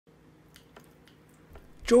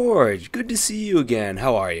George, good to see you again.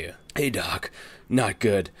 How are you? Hey, Doc. Not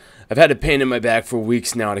good. I've had a pain in my back for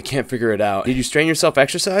weeks now and I can't figure it out. Did you strain yourself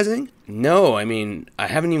exercising? No, I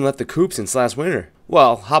haven't even left the coop since last winter.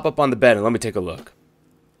 Well, hop up on the bed and let me take a look.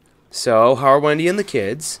 So, how are Wendy and the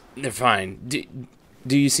kids? They're fine.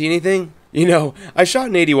 Do you see anything? You know, I shot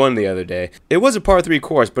an 81 the other day. It was a par 3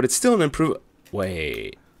 course, but it's still an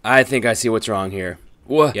Wait, I think I see what's wrong here.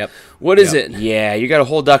 What? Yep. What is it? Yeah, you got a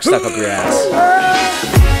whole duck stuck up your ass.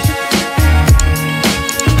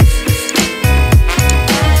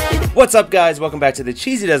 What's up, guys? Welcome back to the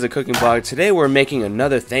Cheesy Does It Cooking Blog. Today we're making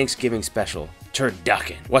another Thanksgiving special,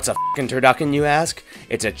 turducken. What's a f***ing turducken, you ask?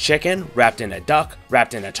 It's a chicken wrapped in a duck,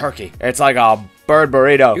 wrapped in a turkey. It's like a bird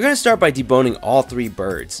burrito. You're gonna start by deboning all 3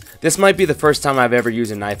 birds. This might be the first time I've ever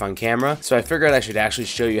used a knife on camera, so I figured I should actually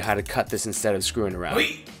show you how to cut this instead of screwing around.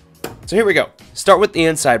 So here we go. Start with the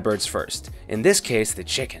inside birds first. In this case, the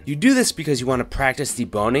chicken. You do this because you want to practice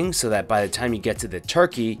deboning so that by the time you get to the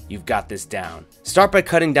turkey, you've got this down. Start by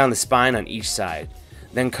cutting down the spine on each side.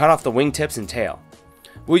 Then cut off the wingtips and tail.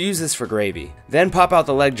 We'll use this for gravy. Then pop out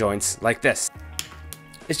the leg joints like this.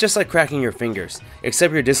 It's just like cracking your fingers,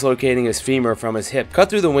 except you're dislocating his femur from his hip. Cut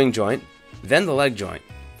through the wing joint, then the leg joint.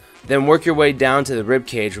 Then work your way down to the rib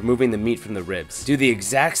cage, removing the meat from the ribs. Do the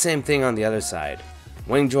exact same thing on the other side.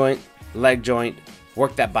 Wing joint, leg joint,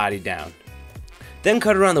 work that body down. Then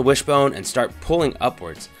cut around the wishbone and start pulling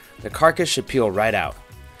upwards. The carcass should peel right out.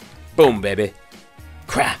 Boom, baby.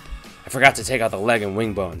 Crap! I forgot to take out the leg and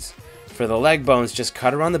wing bones. For the leg bones, just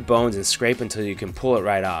cut around the bones and scrape until you can pull it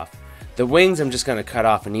right off. The wings I'm just going to cut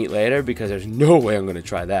off and eat later because there's no way I'm going to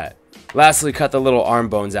try that. Lastly, cut the little arm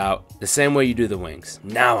bones out, the same way you do the wings.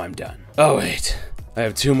 Now I'm done. Oh wait, I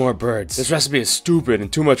have 2 more birds. This recipe is stupid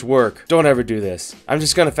and too much work. Don't ever do this. I'm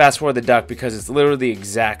just gonna fast forward the duck because it's literally the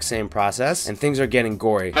exact same process and things are getting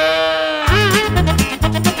gory.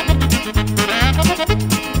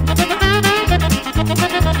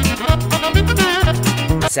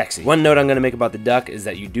 Sexy. One note I'm going to make about the duck is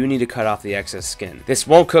that you do need to cut off the excess skin. This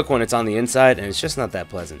won't cook when it's on the inside and it's just not that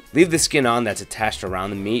pleasant. Leave the skin on that's attached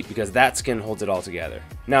around the meat because that skin holds it all together.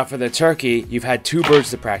 Now for the turkey, you've had 2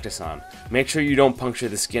 birds to practice on. Make sure you don't puncture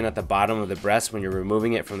the skin at the bottom of the breast when you're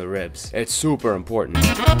removing it from the ribs. It's super important.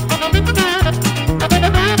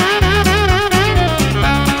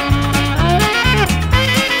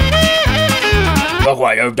 Look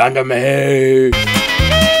what you've done to me!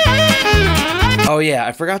 Oh yeah,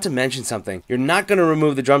 I forgot to mention something. You're not going to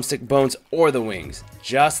remove the drumstick bones or the wings,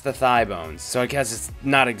 just the thigh bones. So I guess it's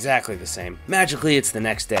not exactly the same. Magically, it's the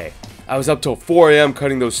next day. I was up till 4 AM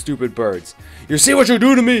cutting those stupid birds. You see what you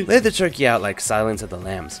do to me? Lay the turkey out like Silence of the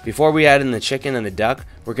Lambs. Before we add in the chicken and the duck,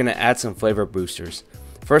 we're going to add some flavor boosters.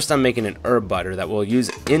 First, I'm making an herb butter that we'll use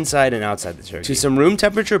inside and outside the turkey. To some room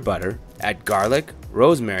temperature butter, add garlic,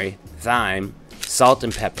 rosemary, thyme, salt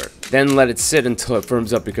and pepper. Then let it sit until it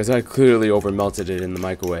firms up because I clearly over melted it in the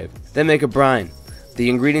microwave. Then make a brine. The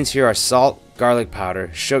ingredients here are salt, garlic powder,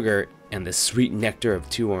 sugar, and the sweet nectar of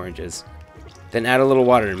 2 oranges. Then add a little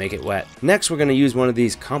water to make it wet. Next, we're going to use one of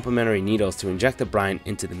these complimentary needles to inject the brine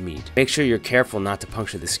into the meat. Make sure you're careful not to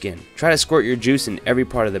puncture the skin. Try to squirt your juice in every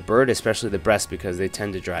part of the bird, especially the breast because they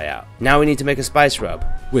tend to dry out. Now we need to make a spice rub.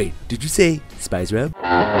 Wait, did you say spice rub?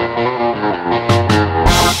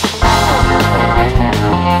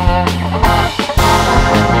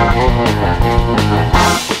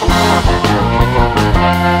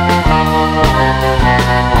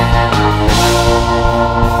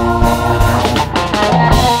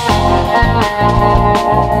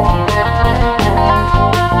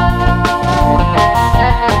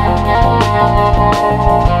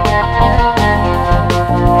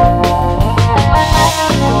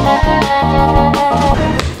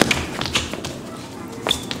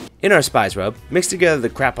 In our spice rub, mix together the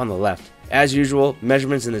crap on the left. As usual,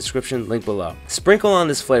 measurements in the description, link below. Sprinkle on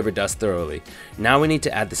this flavor dust thoroughly. Now we need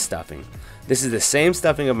to add the stuffing. This is the same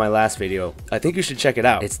stuffing of my last video. I think you should check it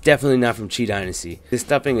out. It's definitely not from Chi Dynasty. This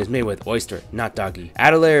stuffing is made with oyster, not doggy.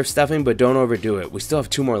 Add a layer of stuffing, but don't overdo it. We still have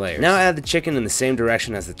 2 more layers. Now add the chicken in the same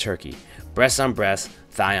direction as the turkey. Breast on breast,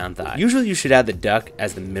 thigh on thigh. Usually you should add the duck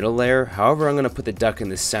as the middle layer. However, I'm going to put the duck in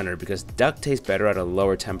the center because duck tastes better at a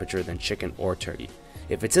lower temperature than chicken or turkey.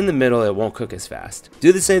 If it's in the middle, it won't cook as fast.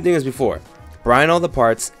 Do the same thing as before. Brine all the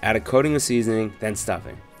parts, add a coating of seasoning, then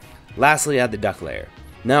stuffing. Lastly, add the duck layer.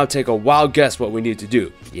 Now take a wild guess what we need to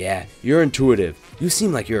do. Yeah, you're intuitive. You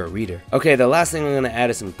seem like you're a reader. Okay, the last thing I'm going to add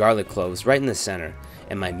is some garlic cloves right in the center,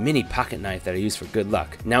 and my mini pocket knife that I use for good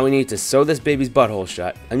luck. Now we need to sew this baby's butthole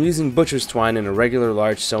shut. I'm using butcher's twine and a regular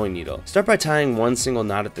large sewing needle. Start by tying 1 single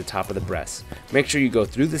knot at the top of the breast. Make sure you go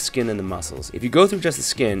through the skin and the muscles. If you go through just the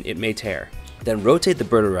skin, it may tear. Then rotate the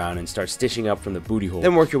bird around and start stitching up from the booty hole.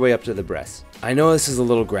 Then work your way up to the breast. I know this is a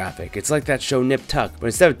little graphic. It's like that show Nip Tuck, but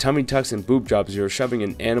instead of tummy tucks and boob jobs, you're shoving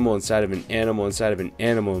an animal inside of an animal inside of an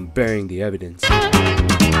animal and burying the evidence.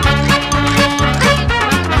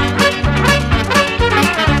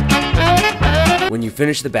 When you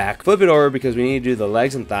finish the back, flip it over because we need to do the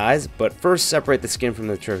legs and thighs, but first separate the skin from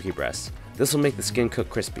the turkey breast. This will make the skin cook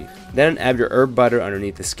crispy. Then add your herb butter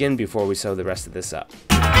underneath the skin before we sew the rest of this up.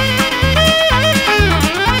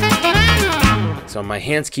 So my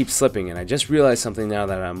hands keep slipping, and I just realized something now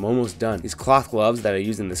that I'm almost done. These cloth gloves that I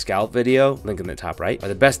used in the scalp video, link in the top right, are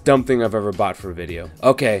the best dumb thing I've ever bought for a video.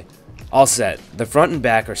 Okay, all set. The front and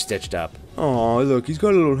back are stitched up. Aw, look, he's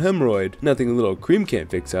got a little hemorrhoid. Nothing a little cream can't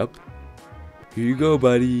fix up. Here you go,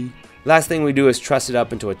 buddy. Last thing we do is truss it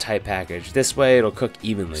up into a tight package. This way it'll cook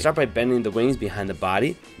evenly. Start by bending the wings behind the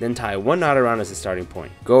body, then tie one knot around as a starting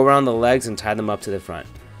point. Go around the legs and tie them up to the front.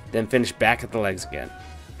 Then finish back at the legs again.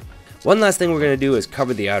 One last thing we're going to do is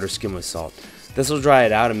cover the outer skin with salt. This will dry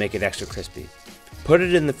it out and make it extra crispy. Put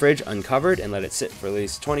it in the fridge uncovered and let it sit for at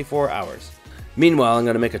least 24 hours. Meanwhile, I'm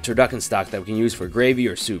going to make a turducken stock that we can use for gravy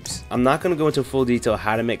or soups. I'm not going to go into full detail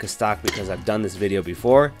how to make a stock because I've done this video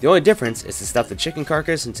before. The only difference is to stuff the chicken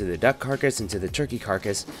carcass into the duck carcass into the turkey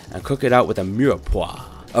carcass and cook it out with a mirepoix.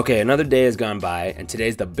 Okay, another day has gone by, and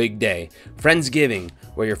today's the big day, Friendsgiving,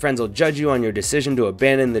 where your friends will judge you on your decision to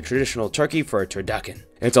abandon the traditional turkey for a turducken.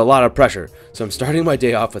 It's a lot of pressure, so I'm starting my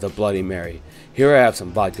day off with a Bloody Mary. Here I have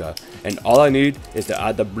some vodka, and all I need is to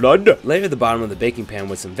add the blood. Layer the bottom of the baking pan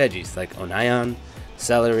with some veggies like onion,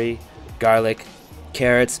 celery, garlic,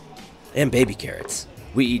 carrots, and baby carrots.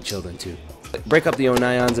 We eat children too. Break up the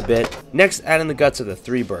onions a bit. Next, add in the guts of the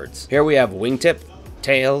 3 birds. Here we have wingtip,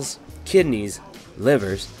 tails, kidneys,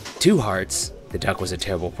 livers, 2 hearts, the duck was a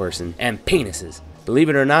terrible person, and penises. Believe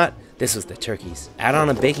it or not, this was the turkeys. Add on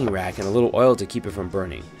a baking rack and a little oil to keep it from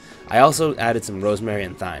burning. I also added some rosemary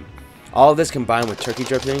and thyme. All of this combined with turkey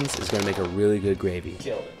drippings is going to make a really good gravy.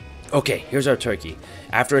 Okay, here's our turkey.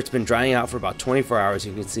 After it's been drying out for about 24 hours,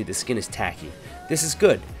 you can see the skin is tacky. This is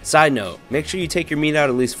good. Side note, make sure you take your meat out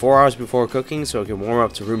at least 4 hours before cooking so it can warm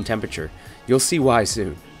up to room temperature. You'll see why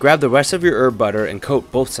soon. Grab the rest of your herb butter and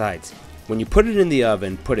coat both sides. When you put it in the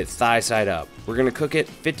oven, put it thigh side up. We're going to cook it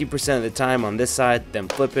 50% of the time on this side, then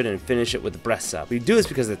flip it and finish it with the breasts up. We do this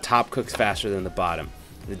because the top cooks faster than the bottom.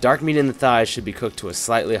 The dark meat in the thighs should be cooked to a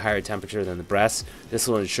slightly higher temperature than the breasts. This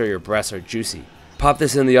will ensure your breasts are juicy. Pop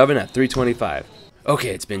this in the oven at 325.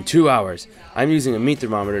 Okay, it's been 2 hours. I'm using a meat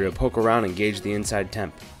thermometer to poke around and gauge the inside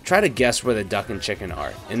temp. Try to guess where the duck and chicken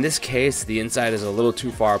are. In this case, the inside is a little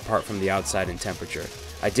too far apart from the outside in temperature.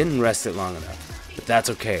 I didn't rest it long enough. But that's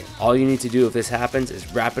okay. All you need to do if this happens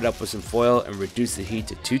is wrap it up with some foil and reduce the heat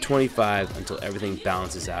to 225 until everything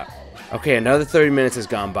balances out. Okay, another 30 minutes has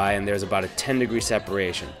gone by and there's about a 10-degree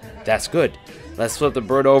separation. That's good. Let's flip the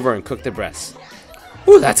bird over and cook the breasts.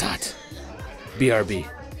 Ooh, that's hot. BRB.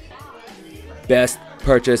 Best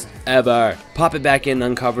purchase ever. Pop it back in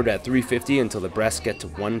uncovered at 350 until the breasts get to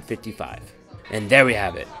 155. And there we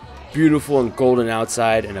have it. Beautiful and golden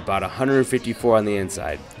outside and about 154 on the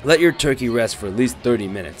inside. Let your turkey rest for at least 30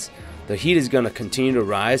 minutes. The heat is going to continue to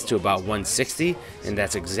rise to about 160, and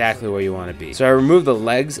that's exactly where you want to be. So I removed the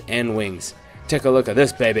legs and wings. Take a look at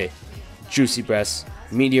this baby. Juicy breasts,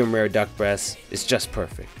 medium rare duck breasts, it's just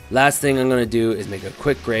perfect. Last thing I'm going to do is make a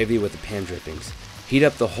quick gravy with the pan drippings. Heat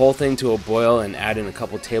up the whole thing to a boil and add in a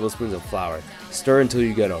couple tablespoons of flour. Stir until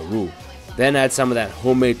you get a roux. Then add some of that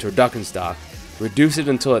homemade turducken stock. Reduce it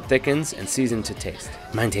until it thickens and season to taste.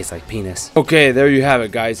 Mine tastes like penis. Okay, there you have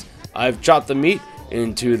it, guys. I've chopped the meat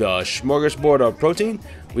into the smorgasbord of protein.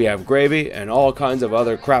 We have gravy and all kinds of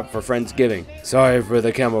other crap for Friendsgiving. Sorry for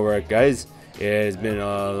the camera work, guys. It has been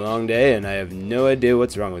a long day and I have no idea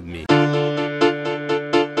what's wrong with me.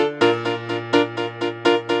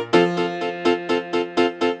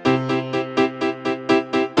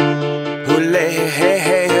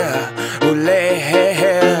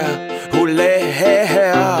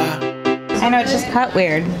 I know, it's just cut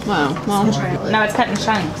weird. Wow. Well, no, it's cut in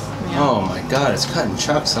chunks. Oh my god, it's cut in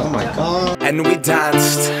chunks. Oh my god. And we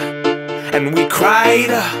danced, and we cried,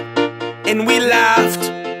 and we laughed,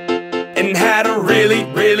 and had a really,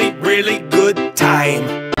 really, really good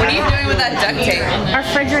time. what are you doing with that duct tape? Our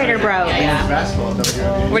refrigerator broke.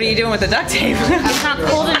 What are you doing with the duct tape? It's not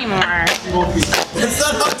cold anymore. That's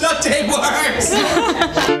not how duct tape works!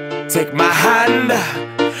 Take my hand,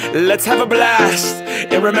 let's have a blast,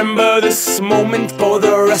 and remember this moment for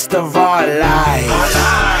the rest of our lives.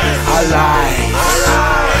 Our lives.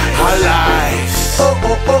 Our lives. Oh,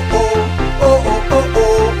 oh, oh, oh, oh, oh, oh,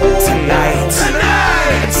 oh, oh. Tonight.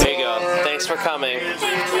 There you go. Thanks for coming.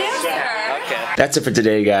 Okay. That's it for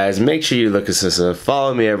today, guys. Make sure you look at Sissa.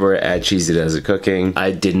 Follow me everywhere at Cheesy Desert Cooking.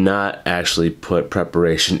 I did not actually put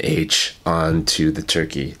preparation H onto the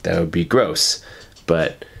turkey. That would be gross,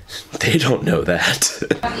 but they don't know that.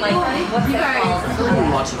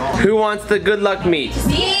 Who wants the good luck meat?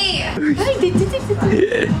 Me!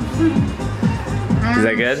 Is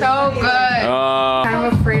that good? So good. Oh.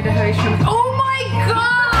 I'm afraid of how you show. Oh my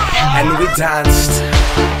god! And we danced,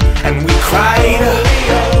 and we cried,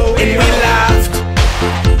 and we laughed,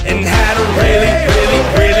 and had a really, really,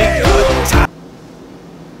 really good time.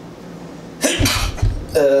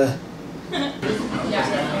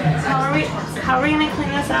 How are we gonna clean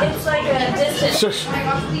this up? It's like a distance.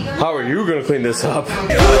 How are you gonna clean this up?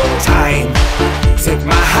 Good time. Take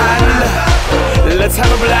my hand, let's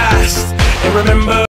have a blast, and remember.